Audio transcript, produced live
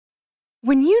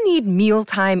When you need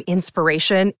mealtime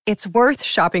inspiration, it's worth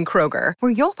shopping Kroger,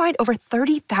 where you'll find over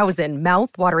 30,000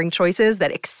 mouth-watering choices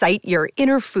that excite your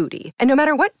inner foodie. And no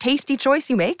matter what tasty choice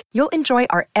you make, you'll enjoy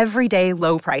our everyday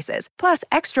low prices, plus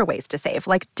extra ways to save,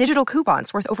 like digital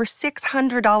coupons worth over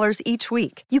 $600 each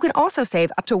week. You can also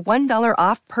save up to $1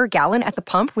 off per gallon at the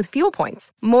pump with fuel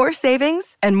points. More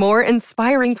savings and more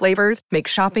inspiring flavors make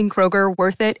shopping Kroger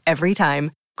worth it every time.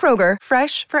 Kroger,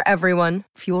 fresh for everyone.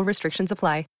 Fuel restrictions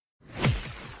apply.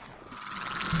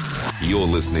 You're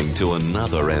listening to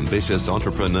another Ambitious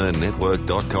Entrepreneur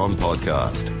Network.com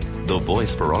podcast, the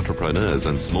voice for entrepreneurs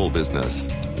and small business.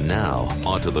 Now,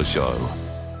 onto the show.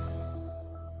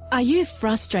 Are you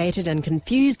frustrated and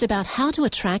confused about how to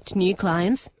attract new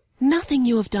clients? Nothing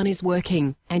you have done is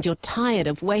working, and you're tired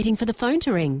of waiting for the phone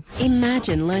to ring.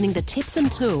 Imagine learning the tips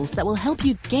and tools that will help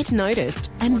you get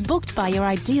noticed and booked by your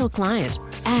ideal client,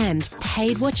 and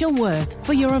paid what you're worth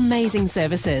for your amazing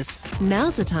services.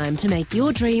 Now's the time to make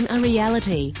your dream a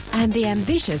reality, and the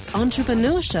Ambitious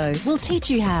Entrepreneur Show will teach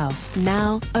you how.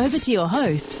 Now, over to your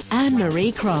host,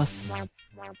 Anne-Marie Cross.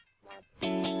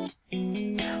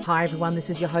 Hi everyone,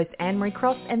 this is your host Anne-Marie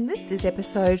Cross, and this is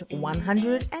episode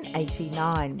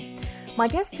 189. My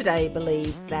guest today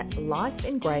believes that life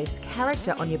engraves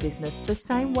character on your business the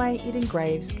same way it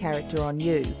engraves character on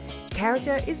you.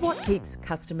 Character is what keeps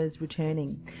customers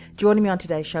returning. Joining me on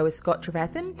today's show is Scott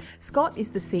Trevathan. Scott is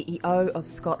the CEO of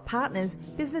Scott Partners,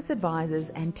 business advisors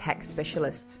and tax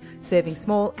specialists, serving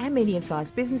small and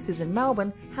medium-sized businesses in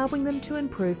Melbourne, helping them to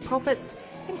improve profits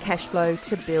and cash flow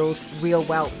to build real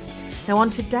wealth. Now on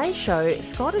today's show,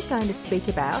 Scott is going to speak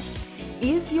about: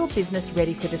 is your business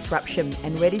ready for disruption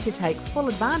and ready to take full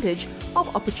advantage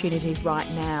of opportunities right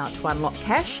now to unlock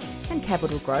cash and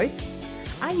capital growth?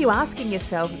 Are you asking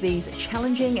yourself these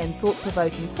challenging and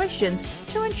thought-provoking questions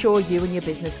to ensure you and your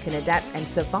business can adapt and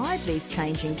survive these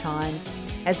changing times?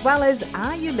 As well as,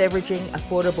 are you leveraging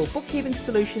affordable bookkeeping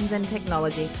solutions and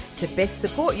technology to best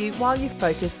support you while you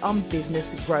focus on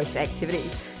business growth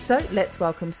activities? So let's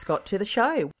welcome Scott to the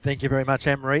show. Thank you very much,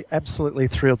 Anne-Marie. Absolutely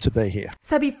thrilled to be here.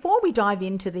 So before we dive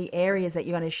into the areas that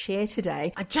you're going to share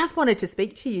today, I just wanted to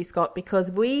speak to you, Scott,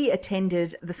 because we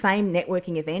attended the same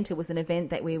networking event. It was an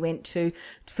event that we went to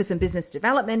for some business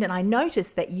development, and I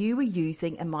noticed that you were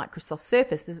using a Microsoft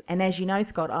Surface. And as you know,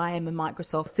 Scott, I am a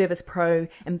Microsoft Service Pro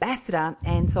ambassador,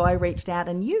 and so I reached out,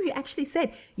 and you actually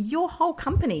said your whole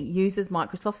company uses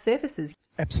Microsoft Surfaces.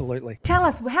 Absolutely. Tell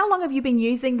us, how long have you been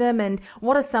using them, and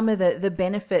what are some of the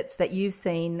benefits that you've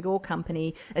seen your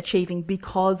company achieving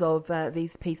because of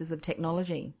these pieces of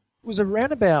technology? It was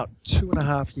around about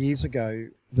 2.5 years ago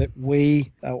that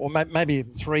we, or maybe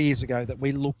 3 years ago, that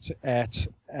we looked at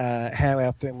how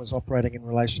our firm was operating in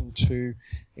relation to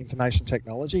information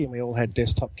technology, and we all had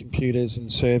desktop computers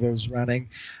and servers running.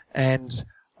 And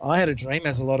I had a dream,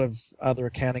 as a lot of other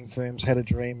accounting firms had a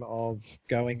dream, of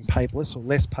going paperless or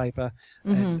less paper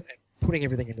and putting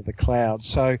everything into the cloud.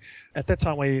 So at that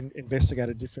time we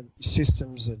investigated different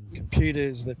systems and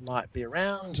computers that might be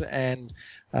around, and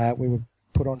we were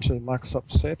put onto Microsoft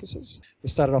Surfaces. We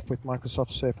started off with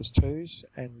Microsoft Surface 2s,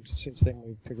 and since then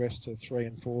we've progressed to 3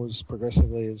 and 4s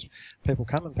progressively as people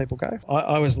come and people go. I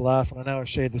always laugh, and I know I've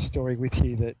shared this story with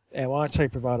you, that our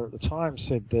IT provider at the time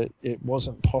said that it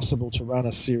wasn't possible to run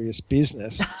a serious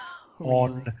business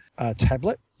on a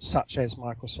tablet such as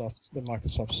the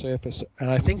Microsoft Surface. And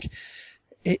I think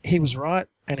he was right,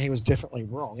 and he was definitely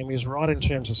wrong. And he was right in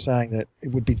terms of saying that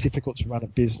it would be difficult to run a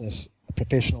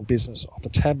professional business off a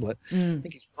tablet. I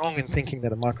think he's wrong in thinking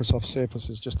that a Microsoft Surface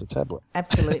is just a tablet.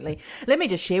 Absolutely. Let me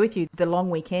just share with you, the long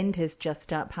weekend has just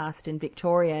passed in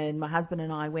Victoria, and my husband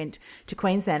and I went to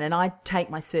Queensland, and I take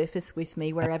my Surface with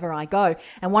me wherever I go.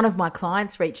 And one of my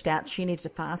clients reached out. She needed to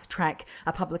fast track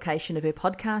a publication of her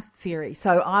podcast series.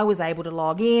 So I was able to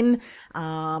log in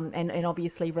and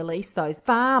obviously release those.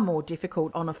 Far more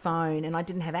difficult on a phone, and I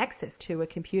didn't have access to a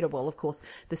computer. Well, of course,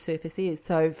 the Surface is.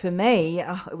 So for me,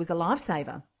 it was a lifesaver.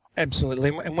 Absolutely,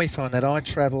 and we find that I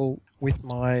travel with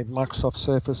my Microsoft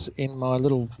Surface in my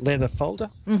little leather folder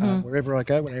wherever I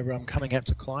go, whenever I'm coming out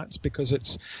to clients, because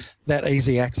it's that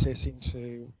easy access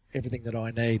into everything that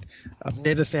I need. I've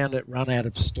never found it run out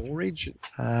of storage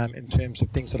in terms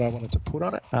of things that I wanted to put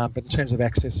on it, but in terms of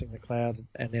accessing the cloud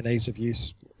and then ease of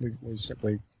use, we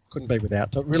simply couldn't be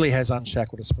without. So it really has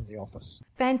unshackled us from the office.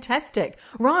 Fantastic.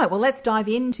 Right, well, let's dive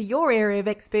into your area of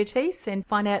expertise and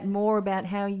find out more about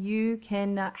how you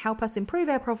can help us improve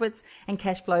our profits and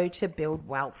cash flow to build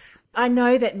wealth. I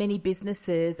know that many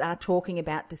businesses are talking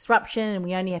about disruption, and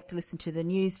we only have to listen to the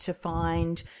news to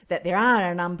find that there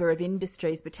are a number of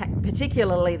industries, but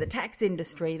particularly the tax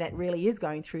industry, that really is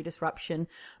going through disruption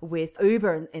with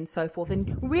Uber and so forth,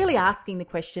 and really asking the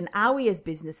question, are we as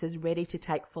businesses ready to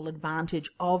take full advantage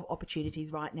of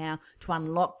opportunities right now to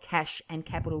unlock cash and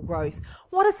capital growth?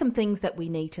 What are some things that we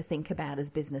need to think about as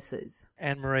businesses?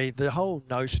 Anne-Marie, the whole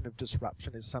notion of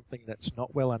disruption is something that's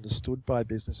not well understood by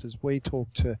businesses. We talk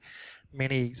to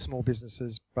many small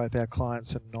businesses, both our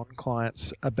clients and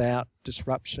non-clients, about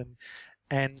disruption.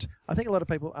 And I think a lot of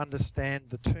people understand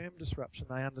the term disruption.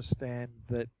 They understand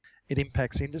that it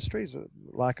impacts industries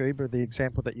like Uber, the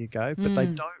example that you gave, but they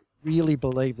don't really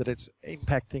believe that it's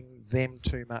impacting them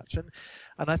too much.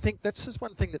 And I think that's just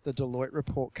one thing that the Deloitte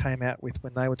report came out with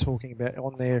when they were talking about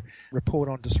on their report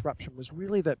on disruption, was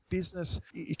really that business,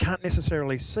 you can't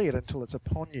necessarily see it until it's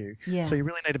upon you. Yeah. So you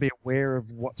really need to be aware of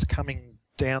what's coming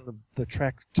down the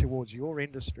track towards your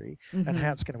industry and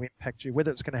how it's going to impact you,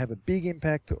 whether it's going to have a big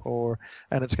impact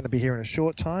and it's going to be here in a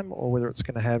short time, or whether it's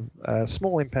going to have a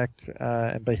small impact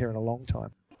and be here in a long time.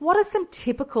 What are some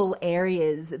typical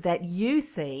areas that you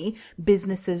see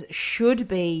businesses should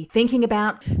be thinking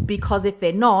about? Because if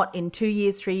they're not, in 2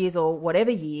 years, 3 years, or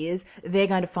whatever years, they're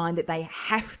going to find that they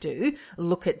have to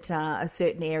look at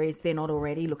certain areas they're not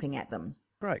already looking at them.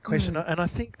 Great question. And I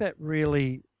think that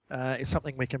really is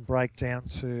something we can break down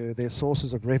to their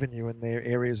sources of revenue and their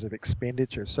areas of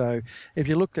expenditure. So if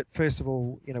you look at, first of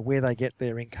all, where they get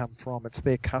their income from, it's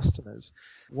their customers.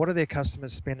 What are their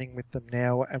customers spending with them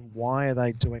now, and why are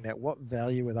they doing that? What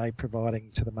value are they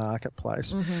providing to the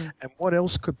marketplace? And what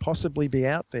else could possibly be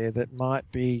out there that might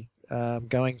be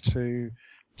going to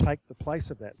take the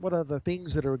place of that? What are the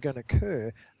things that are going to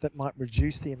occur that might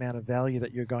reduce the amount of value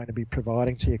that you're going to be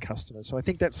providing to your customers? So I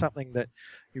think that's something that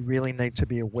you really need to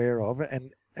be aware of.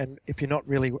 And if you're not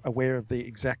really aware of the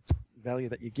exact value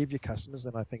that you give your customers,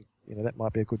 then I think that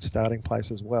might be a good starting place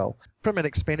as well. From an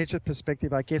expenditure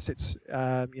perspective, I guess it's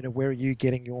where are you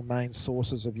getting your main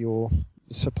sources of your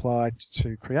supply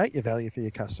to create your value for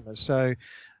your customers? So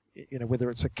whether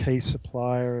it's a key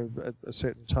supplier, a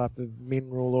certain type of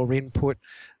mineral or input,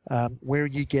 where are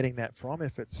you getting that from?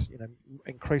 If it's,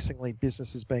 increasingly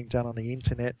business is being done on the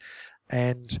internet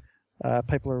and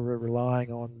people are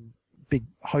relying on big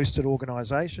hosted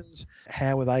organisations,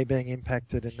 how are they being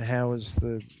impacted, and how is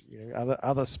the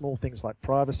other small things like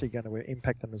privacy going to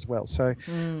impact them as well? So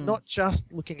not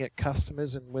just looking at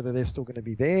customers and whether they're still going to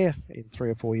be there in 3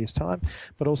 or 4 years' time,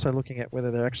 but also looking at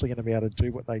whether they're actually going to be able to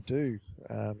do what they do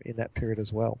in that period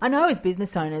as well. I know as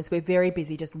business owners, we're very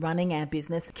busy just running our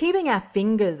business. Keeping our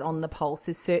fingers on the pulse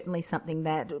is certainly something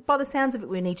that, by the sounds of it,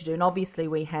 we need to do. And obviously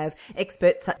we have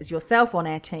experts such as yourself on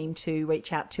our team to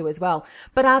reach out to as well.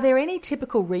 But are there any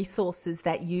typical resources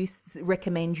that you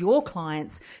recommend your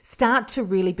clients start to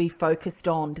really be focused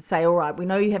on, to say, all right, we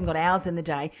know you haven't got hours in the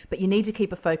day, but you need to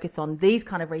keep a focus on these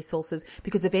kind of resources,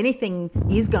 because if anything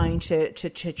is going to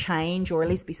change or at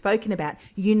least be spoken about,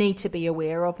 you need to be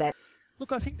aware of that?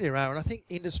 Look, I think there are, and I think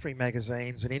industry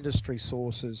magazines and industry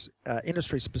sources,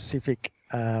 industry-specific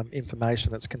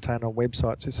information that's contained on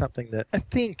websites is something that I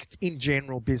think in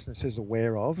general business is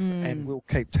aware of and will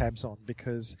keep tabs on,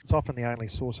 because it's often the only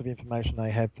source of information they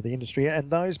have for the industry.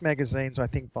 And those magazines, I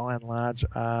think by and large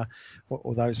are,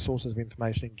 or those sources of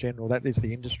information in general, that is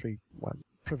the industry one,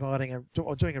 providing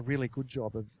or doing a really good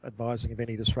job of advising of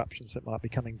any disruptions that might be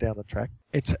coming down the track.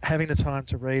 It's having the time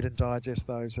to read and digest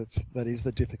those that is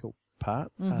the difficult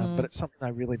part, but it's something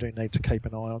they really do need to keep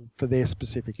an eye on for their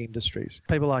specific industries.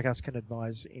 People like us can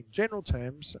advise in general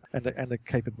terms and to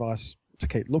keep advice, to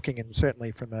keep looking, and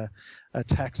certainly from a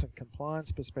tax and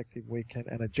compliance perspective we can,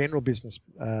 and a general business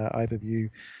overview,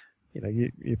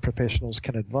 your professionals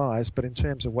can advise. But in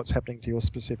terms of what's happening to your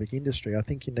specific industry, I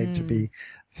think you need to be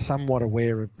somewhat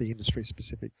aware of the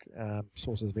industry-specific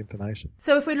sources of information.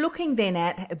 So if we're looking then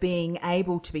at being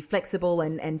able to be flexible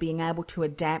and being able to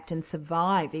adapt and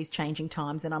survive these changing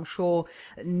times, and I'm sure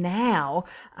now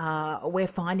we're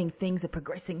finding things are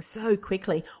progressing so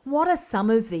quickly, what are some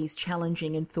of these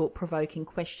challenging and thought-provoking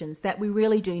questions that we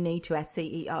really do need to, as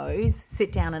CEOs,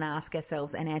 sit down and ask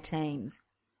ourselves and our teams?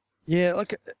 Yeah,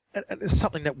 look, it's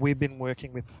something that we've been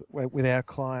working with our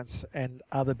clients and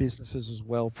other businesses as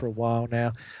well for a while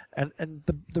now. And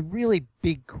the really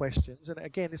big questions, and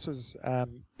again, this was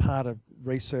part of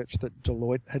research that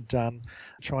Deloitte had done,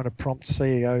 trying to prompt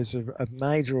CEOs of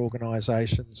major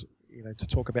organisations, to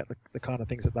talk about the kind of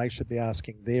things that they should be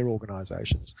asking their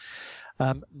organisations.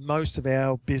 Most of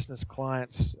our business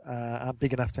clients aren't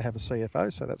big enough to have a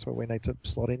CFO, so that's where we need to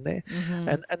slot in there.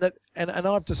 Mm-hmm. And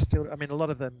I've distilled. I mean, a lot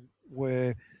of them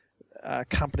were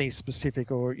company specific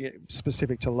or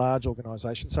specific to large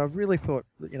organisations. So I've really thought,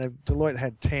 Deloitte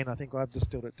had 10. I think I've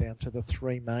distilled it down to the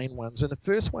three main ones. And the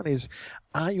first one is,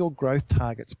 are your growth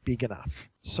targets big enough?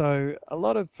 So a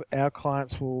lot of our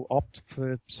clients will opt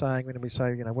for saying, when we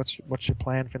say, what's your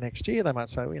plan for next year? They might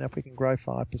say, if we can grow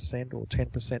 5% or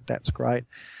 10%, that's great.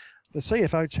 The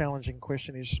CFO challenging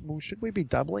question is, well, should we be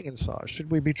doubling in size?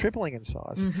 Should we be tripling in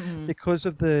size? Mm-hmm. Because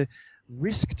of the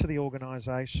risk to the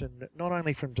organisation, not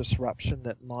only from disruption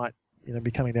that might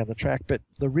be coming down the track, but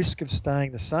the risk of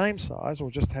staying the same size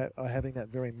or just having that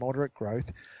very moderate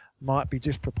growth might be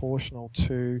disproportional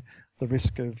to the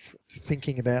risk of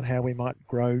thinking about how we might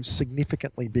grow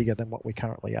significantly bigger than what we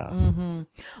currently are. Mm-hmm.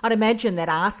 I'd imagine that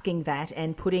asking that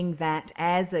and putting that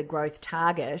as a growth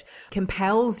target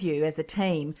compels you as a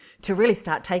team to really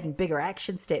start taking bigger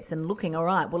action steps and looking, all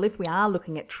right, well, if we are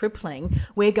looking at tripling,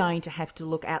 we're going to have to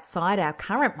look outside our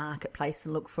current marketplace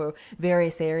and look for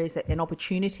various areas and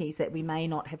opportunities that we may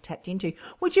not have tapped into.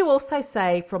 Would you also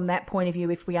say, from that point of view,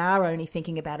 if we are only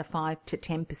thinking about a 5 to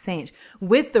 10%,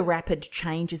 with the rapid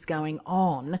changes going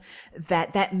on,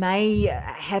 that may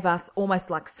have us almost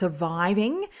like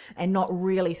surviving and not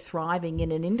really thriving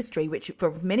in an industry which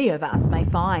for many of us may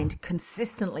find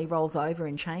consistently rolls over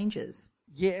and changes?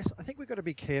 Yes, I think we've got to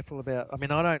be careful about, I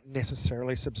don't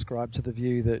necessarily subscribe to the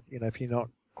view that, if you're not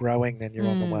growing, then you're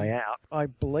on the way out. I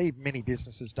believe many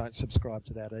businesses don't subscribe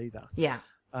to that either. Yeah.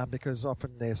 Because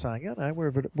often they're saying,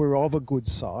 we're of a good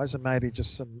size, and maybe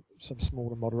just some small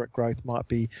to moderate growth might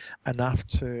be enough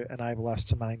to enable us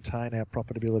to maintain our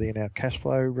profitability and our cash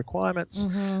flow requirements.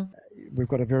 Mm-hmm. We've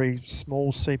got a very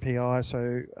small CPI,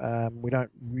 so we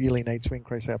don't really need to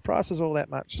increase our prices all that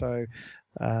much. So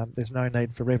there's no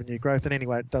need for revenue growth, and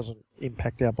anyway, it doesn't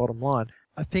impact our bottom line.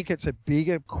 I think it's a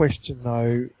bigger question,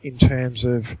 though, in terms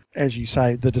of, as you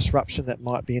say, the disruption that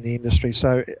might be in the industry.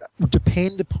 So it will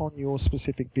depend upon your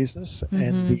specific business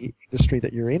and the industry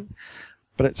that you're in,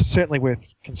 but it's certainly worth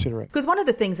considering. Because one of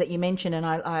the things that you mentioned, and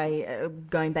I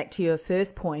going back to your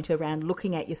first point around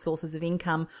looking at your sources of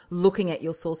income, looking at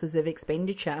your sources of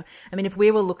expenditure. If we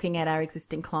were looking at our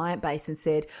existing client base and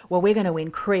said, well, we're going to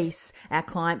increase our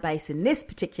client base in this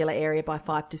particular area by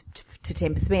 5 to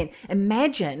 10%.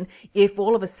 Imagine if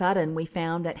all of a sudden we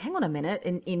found that, hang on a minute,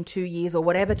 in 2 years or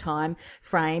whatever time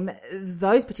frame,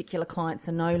 those particular clients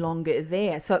are no longer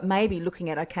there. So it may be looking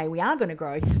at, okay, we are going to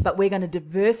grow, but we're going to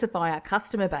diversify our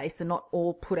customer base and not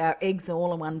all put our eggs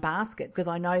all in one basket, because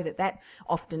I know that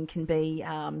often can be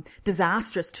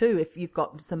disastrous too if you've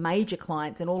got some major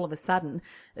clients and all of a sudden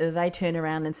they turn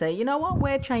around and say, you know what,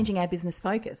 we're changing our business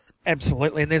focus.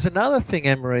 Absolutely. And there's another thing,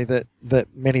 Anne-Marie, that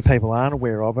many people aren't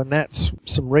aware of, and that's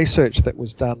some research that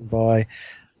was done by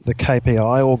the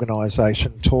KPI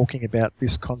organisation talking about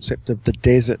this concept of the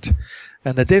desert.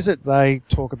 And the desert they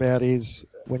talk about is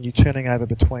when you're turning over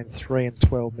between $3 and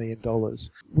 $12 million,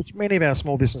 which many of our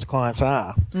small business clients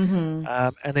are.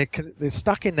 Mm-hmm. And they're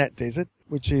stuck in that desert,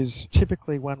 which is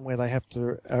typically one where they have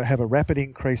to have a rapid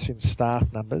increase in staff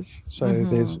numbers. So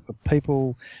there's the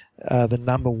people, the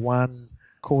number one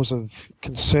cause of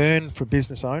concern for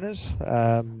business owners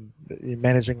in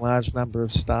managing large number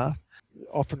of staff.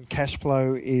 Often cash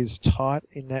flow is tight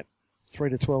in that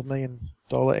 $3 to $12 million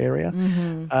area.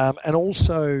 Mm-hmm. And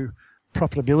also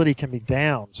profitability can be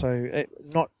down. So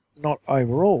not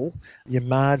overall, your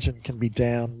margin can be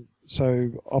down. So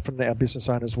often our business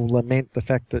owners will lament the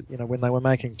fact that, when they were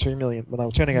making $2 million, when they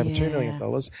were turning over $2 million,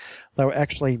 they were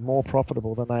actually more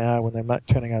profitable than they are when they're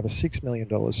turning over $6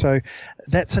 million. So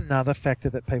that's another factor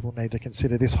that people need to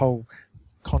consider. This whole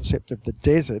concept of the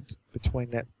desert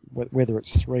between that, whether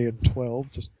it's 3 and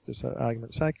 12, just for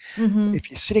argument's sake. Mm-hmm.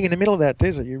 If you're sitting in the middle of that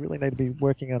desert, you really need to be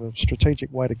working on a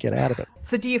strategic way to get out of it.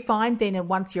 So do you find then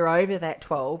once you're over that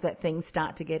 12 that things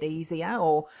start to get easier?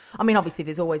 Or, obviously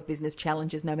there's always business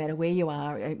challenges no matter where you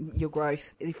are, your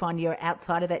growth. You find you're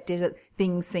outside of that desert,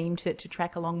 things seem to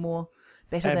track along more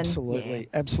better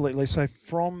Absolutely. So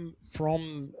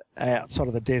from outside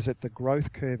of the desert, the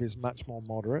growth curve is much more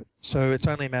moderate. So it's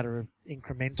only a matter of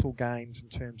incremental gains in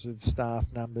terms of staff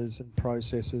numbers and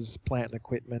processes, plant and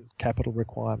equipment, capital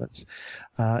requirements,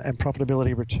 and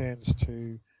profitability returns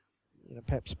to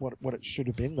perhaps what it should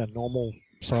have been, the normal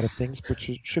side of things,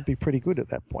 which should be pretty good at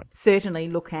that point. Certainly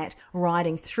look at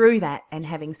riding through that and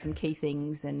having some key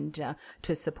things and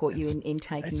to support you in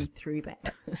taking you through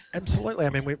that. Absolutely. I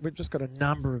mean, we've just got a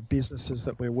number of businesses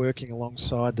that we're working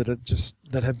alongside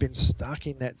that have been stuck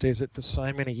in that desert for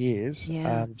so many years,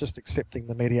 just accepting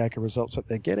the mediocre results that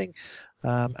they're getting.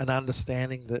 And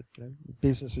understanding that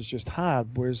business is just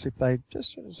hard, whereas if they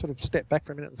just sort of stepped back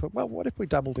for a minute and thought, well, what if we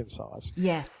doubled in size?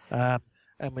 Yes.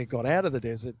 And we got out of the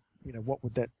desert, what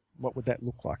would that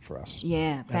look like for us?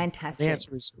 Yeah, fantastic. The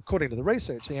answer is, according to the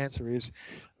research,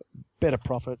 better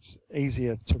profits,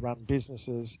 easier to run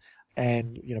businesses,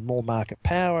 and more market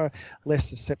power, less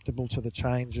susceptible to the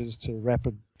changes, to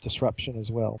rapid disruption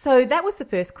as well. So that was the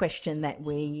first question that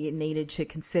we needed to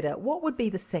consider. What would be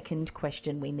the second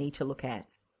question we need to look at?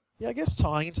 Yeah, I guess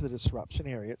tying into the disruption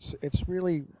area, it's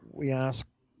really, we ask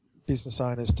business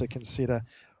owners to consider,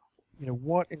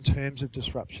 what in terms of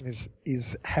disruption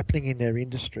is happening in their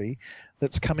industry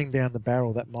that's coming down the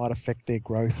barrel that might affect their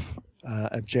growth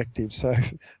objectives. So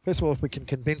first of all, if we can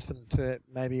convince them to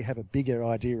maybe have a bigger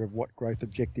idea of what growth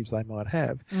objectives they might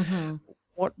have,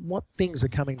 what things are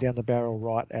coming down the barrel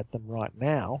right at them right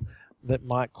now that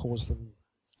might cause them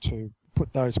to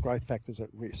put those growth factors at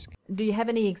risk. Do you have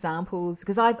any examples?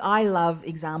 Because I love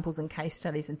examples and case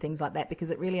studies and things like that, because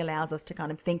it really allows us to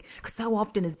kind of think, because so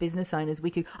often as business owners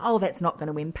we could, that's not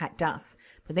going to impact us.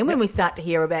 But then when we start to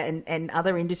hear about and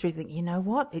other industries think, you know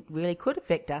what, it really could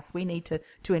affect us. We need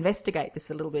to investigate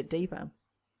this a little bit deeper.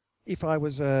 If I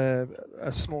was a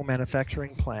small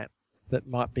manufacturing plant that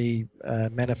might be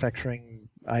manufacturing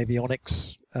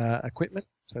avionics equipment,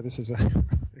 so this is a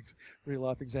real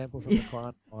life example from the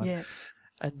client of mine. Yeah.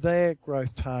 And their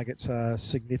growth targets are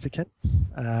significant.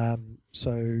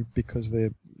 So because they're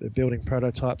building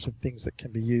prototypes of things that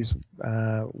can be used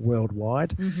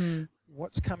worldwide.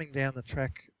 What's coming down the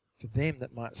track for them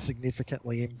that might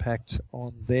significantly impact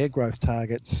on their growth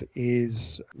targets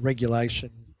is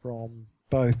regulation from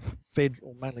both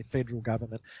federal, mainly federal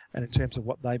government, and in terms of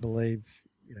what they believe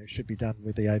should be done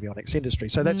with the avionics industry.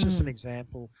 So that's just an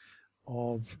example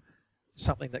of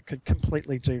something that could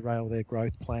completely derail their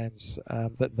growth plans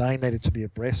that they needed to be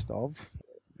abreast of.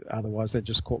 Otherwise, they're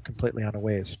just caught completely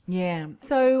unawares. Yeah.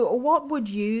 So what would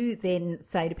you then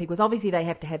say to people? Because obviously they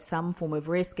have to have some form of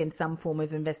risk and some form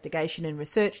of investigation and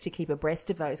research to keep abreast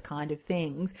of those kind of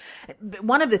things. But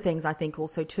one of the things I think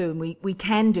also too, and we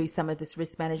can do some of this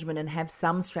risk management and have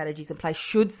some strategies in place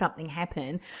should something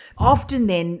happen. Often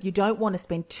then you don't want to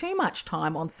spend too much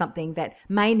time on something that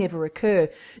may never occur.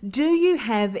 Do you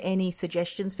have any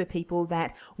suggestions for people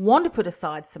that want to put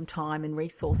aside some time and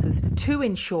resources to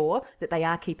ensure that they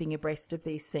are keeping abreast of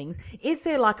these things? Is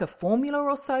there like a formula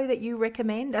or so that you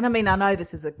recommend? And I mean, I know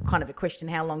this is a kind of a question,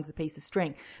 how long's a piece of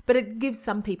string, but it gives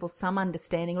some people some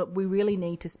understanding. Look, we really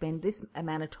need to spend this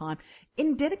amount of time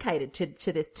dedicated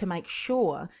to this to make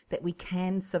sure that we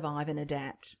can survive and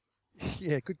adapt.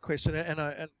 Yeah, good question.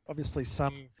 And obviously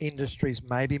some industries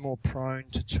may be more prone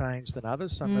to change than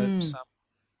others. Some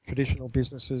traditional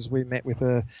businesses. We met with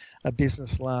a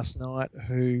business last night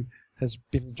who has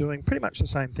been doing pretty much the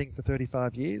same thing for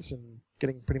 35 years and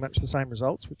getting pretty much the same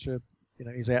results, which are,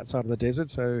 he's outside of the desert,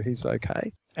 so he's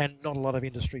okay. And not a lot of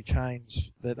industry change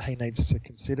that he needs to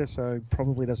consider, so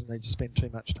probably doesn't need to spend too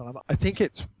much time. I think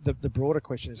it's the broader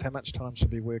question is how much time should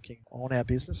be working on our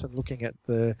business and looking at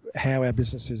how our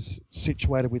business is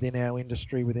situated within our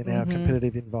industry, within our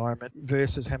competitive environment,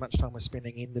 versus how much time we're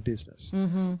spending in the business.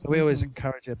 So we always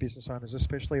encourage our business owners,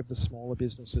 especially of the smaller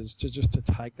businesses, to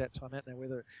take that time out. Now,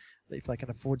 whether if they can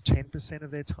afford 10%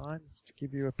 of their time, to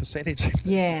give you a percentage,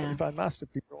 if I must,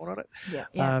 if be drawn on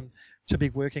it, to be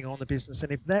working on the business.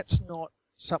 And if that's not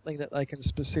something that they can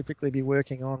specifically be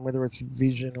working on, whether it's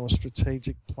vision or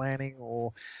strategic planning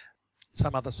or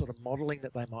some other sort of modelling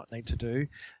that they might need to do,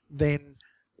 then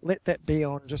let that be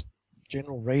on just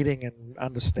general reading and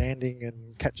understanding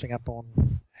and catching up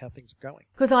on how things are going.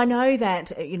 Because I know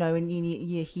that, when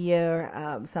you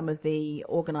hear some of the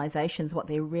organisations, what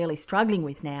they're really struggling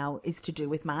with now is to do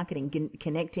with marketing,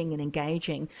 connecting and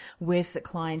engaging with the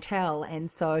clientele. And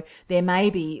so there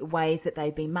may be ways that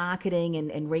they've been marketing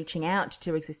and reaching out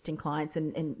to existing clients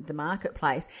in the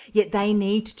marketplace, yet they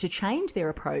need to change their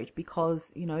approach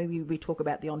because, we talk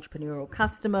about the entrepreneurial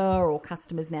customer or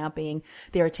customers now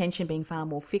their attention being far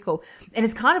more fickle. And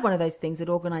it's kind of one of those things that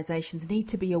organisations need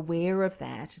to be aware of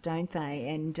that, don't they?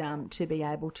 And to be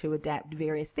able to adapt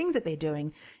various things that they're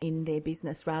doing in their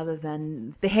business rather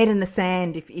than the head in the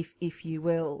sand, if you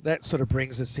will. That sort of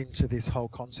brings us into this whole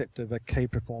concept of a key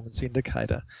performance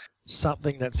indicator,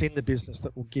 something that's in the business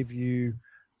that will give you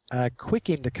a quick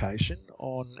indication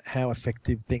on how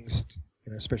effective things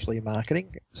especially in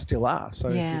marketing, still are. So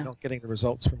if you're not getting the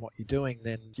results from what you're doing,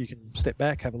 then you can step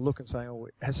back, have a look and say, oh,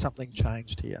 has something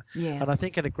changed here? Yeah. And I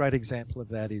think a great example of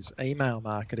that is email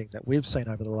marketing that we've seen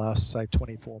over the last, say,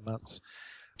 24 months.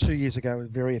 2 years ago, it was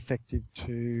very effective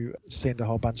to send a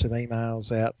whole bunch of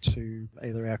emails out to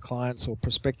either our clients or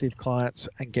prospective clients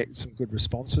and get some good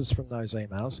responses from those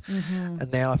emails. Mm-hmm.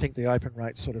 And now I think the open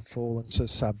rate's sort of fallen to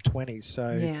sub 20.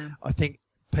 So I think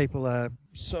people are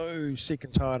so sick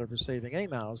and tired of receiving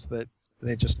emails that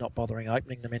they're just not bothering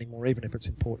opening them anymore, even if it's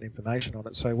important information on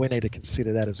it. So we need to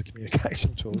consider that as a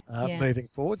communication tool moving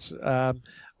forwards,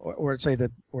 or it's either,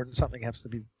 or something has to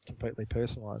be completely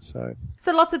personalised.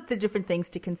 So lots of the different things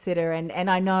to consider,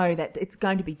 and I know that it's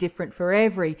going to be different for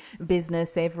every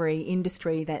business, every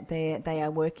industry that they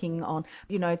are working on.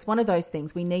 It's one of those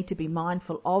things we need to be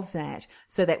mindful of that,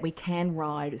 so that we can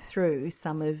ride through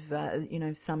some of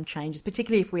some changes,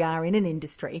 particularly if we are in an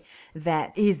industry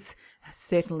that is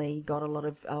certainly got a lot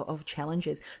of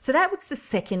challenges. So that was the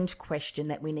second question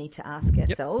that we need to ask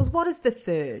ourselves. Yep. What is the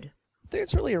third?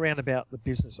 It's really around about the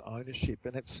business ownership,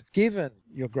 and it's given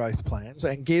your growth plans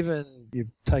and given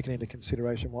you've taken into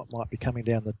consideration what might be coming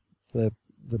down the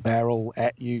barrel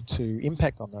at you to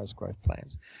impact on those growth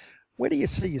plans. Where do you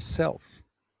see yourself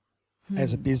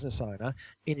as a business owner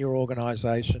in your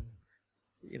organisation,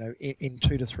 in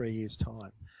 2 to 3 years'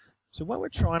 time? So what we're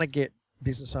trying to get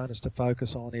business owners to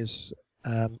focus on is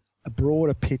a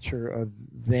broader picture of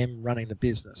them running the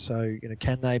business. So,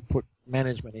 can they put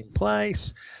management in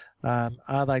place?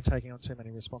 Are they taking on too many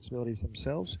responsibilities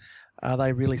themselves? Are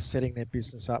they really setting their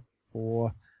business up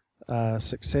for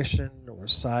succession or a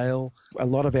sale? A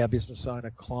lot of our business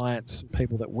owner clients and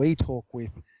people that we talk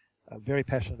with are very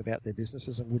passionate about their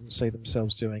businesses and wouldn't see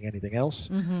themselves doing anything else.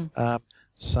 Mm-hmm.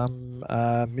 Some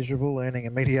are miserable, earning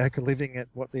a mediocre living at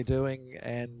what they're doing,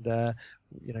 and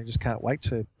just can't wait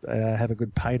to have a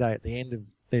good payday at the end of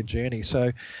their journey.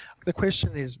 So the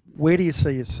question is, where do you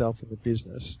see yourself in the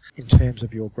business in terms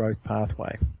of your growth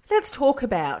pathway? Let's talk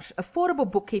about affordable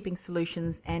bookkeeping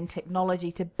solutions and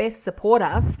technology to best support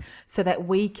us so that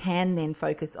we can then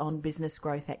focus on business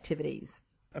growth activities.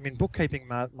 I mean, bookkeeping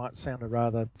might sound a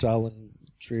rather dull and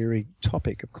dreary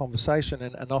topic of conversation,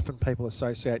 and often people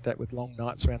associate that with long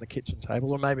nights around the kitchen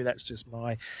table, or maybe that's just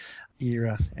my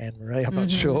era, Anne-Marie, I'm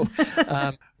not sure.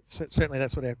 Certainly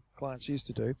that's what our clients used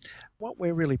to do. What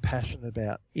we're really passionate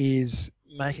about is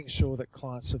making sure that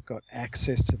clients have got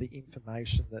access to the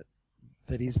information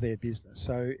that is their business.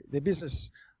 So their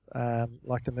business,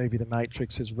 like the movie The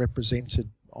Matrix, is represented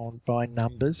by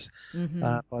numbers,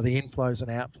 by the inflows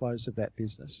and outflows of that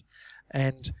business.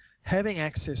 And having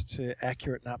access to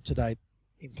accurate and up-to-date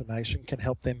information can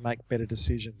help them make better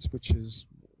decisions, which is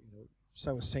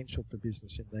so essential for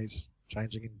business in these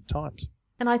changing times.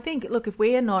 And I think, look, if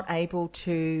we are not able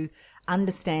to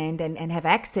understand and have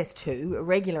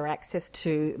regular access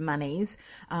to monies,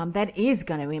 that is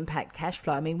going to impact cash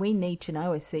flow. I mean, we need to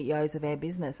know as CEOs of our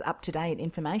business up-to-date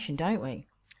information, don't we?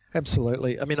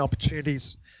 Absolutely. I mean,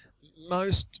 opportunities,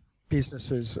 most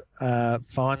businesses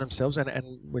find themselves,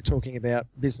 and we're talking about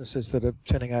businesses that are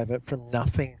turning over from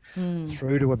nothing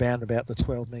through to about the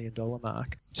 $12 million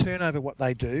mark, turn over what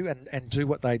they do and do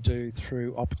what they do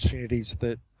through opportunities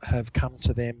that have come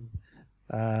to them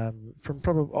from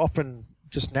probably often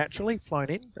just naturally flown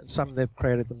in, and some they've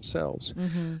created themselves.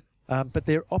 But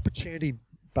they're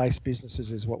opportunity-based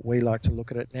businesses is what we like to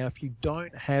look at it. Now, if you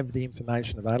don't have the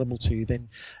information available to you, then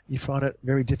you find it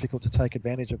very difficult to take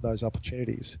advantage of those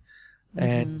opportunities.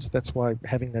 And that's why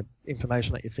having the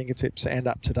information at your fingertips and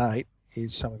up to date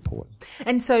is so important.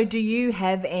 And so do you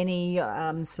have any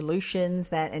solutions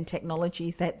and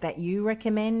technologies that you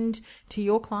recommend to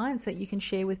your clients that you can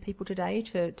share with people today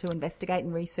to investigate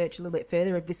and research a little bit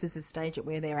further if this is the stage at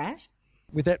where they're at?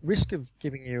 With that risk of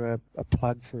giving you a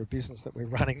plug for a business that we're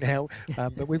running now,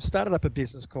 but we've started up a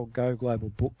business called Go Global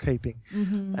Bookkeeping.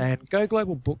 And Go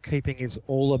Global Bookkeeping is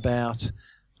all about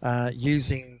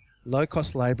using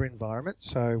low-cost labour environment.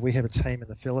 So we have a team in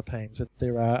the Philippines, and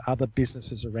there are other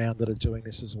businesses around that are doing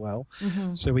this as well.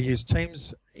 So we use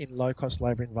teams in low-cost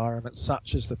labour environments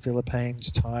such as the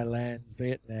Philippines, Thailand,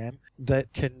 Vietnam,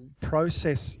 that can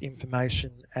process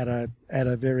information at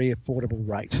a very affordable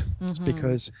rate.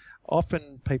 Because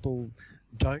often people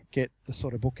don't get the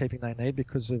sort of bookkeeping they need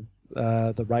because of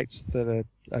the rates that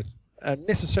are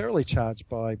necessarily charged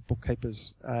by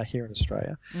bookkeepers here in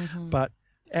Australia. But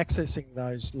accessing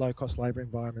those low-cost labour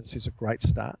environments is a great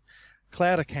start.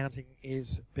 Cloud accounting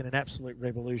has been an absolute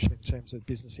revolution in terms of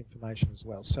business information as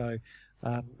well. So,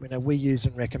 we use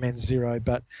and recommend Xero,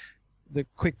 but the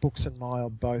QuickBooks and Mile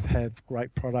both have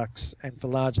great products, and for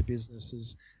larger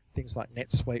businesses, things like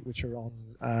NetSuite, which are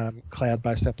on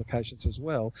cloud-based applications as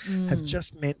well, have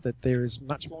just meant that there is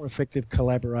much more effective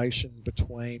collaboration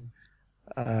between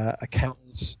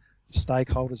accountants,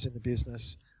 stakeholders in the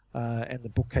business, and the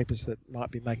bookkeepers that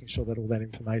might be making sure that all that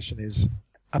information is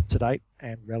up to date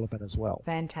and relevant as well.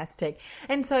 Fantastic.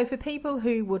 And so for people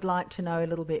who would like to know a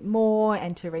little bit more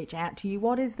and to reach out to you,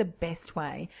 what is the best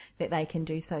way that they can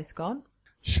do so, Scott?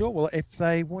 Sure. Well, if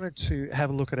they wanted to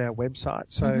have a look at our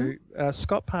website, so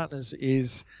Scott Partners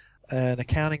is an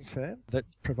accounting firm that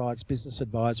provides business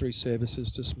advisory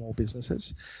services to small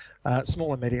businesses,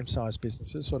 small and medium-sized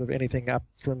businesses, sort of anything up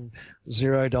from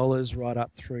 $0 right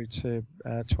up through to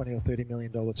 $20 or $30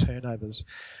 million turnovers.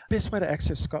 Best way to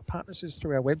access Scott Partners is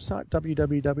through our website,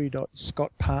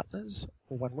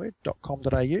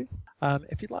 www.scottpartners.com.au.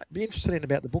 If you'd be interested in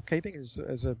about the bookkeeping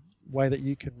as a way that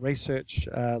you can research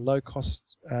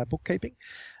low-cost bookkeeping,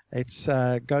 it's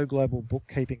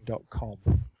goglobalbookkeeping.com.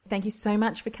 Thank you so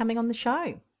much for coming on the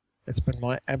show. It's been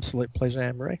my absolute pleasure,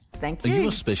 Anne-Marie. Thank you. Are you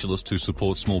a specialist who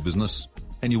supports small business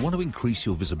and you want to increase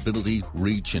your visibility,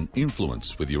 reach and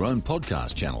influence with your own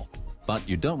podcast channel, but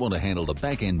you don't want to handle the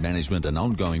back-end management and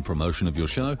ongoing promotion of your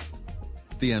show?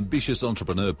 The Ambitious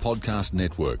Entrepreneur Podcast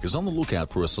Network is on the lookout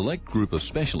for a select group of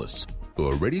specialists who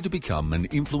are ready to become an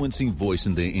influencing voice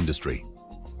in their industry.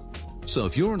 So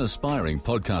if you're an aspiring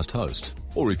podcast host,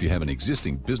 or if you have an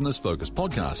existing business-focused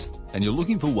podcast and you're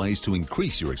looking for ways to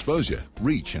increase your exposure,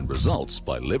 reach and results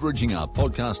by leveraging our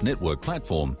podcast network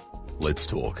platform, let's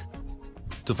talk.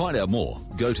 To find out more,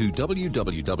 go to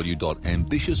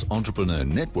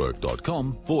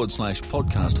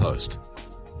www.ambitiousentrepreneurnetwork.com/podcast host.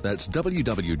 That's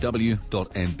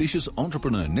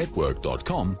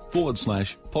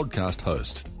www.ambitiousentrepreneurnetwork.com/podcast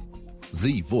host.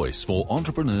 The voice for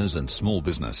entrepreneurs and small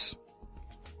business.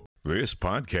 This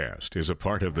podcast is a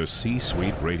part of the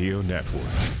C-Suite Radio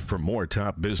Network. For more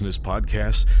top business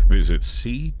podcasts, visit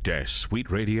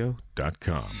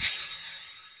c-suiteradio.com.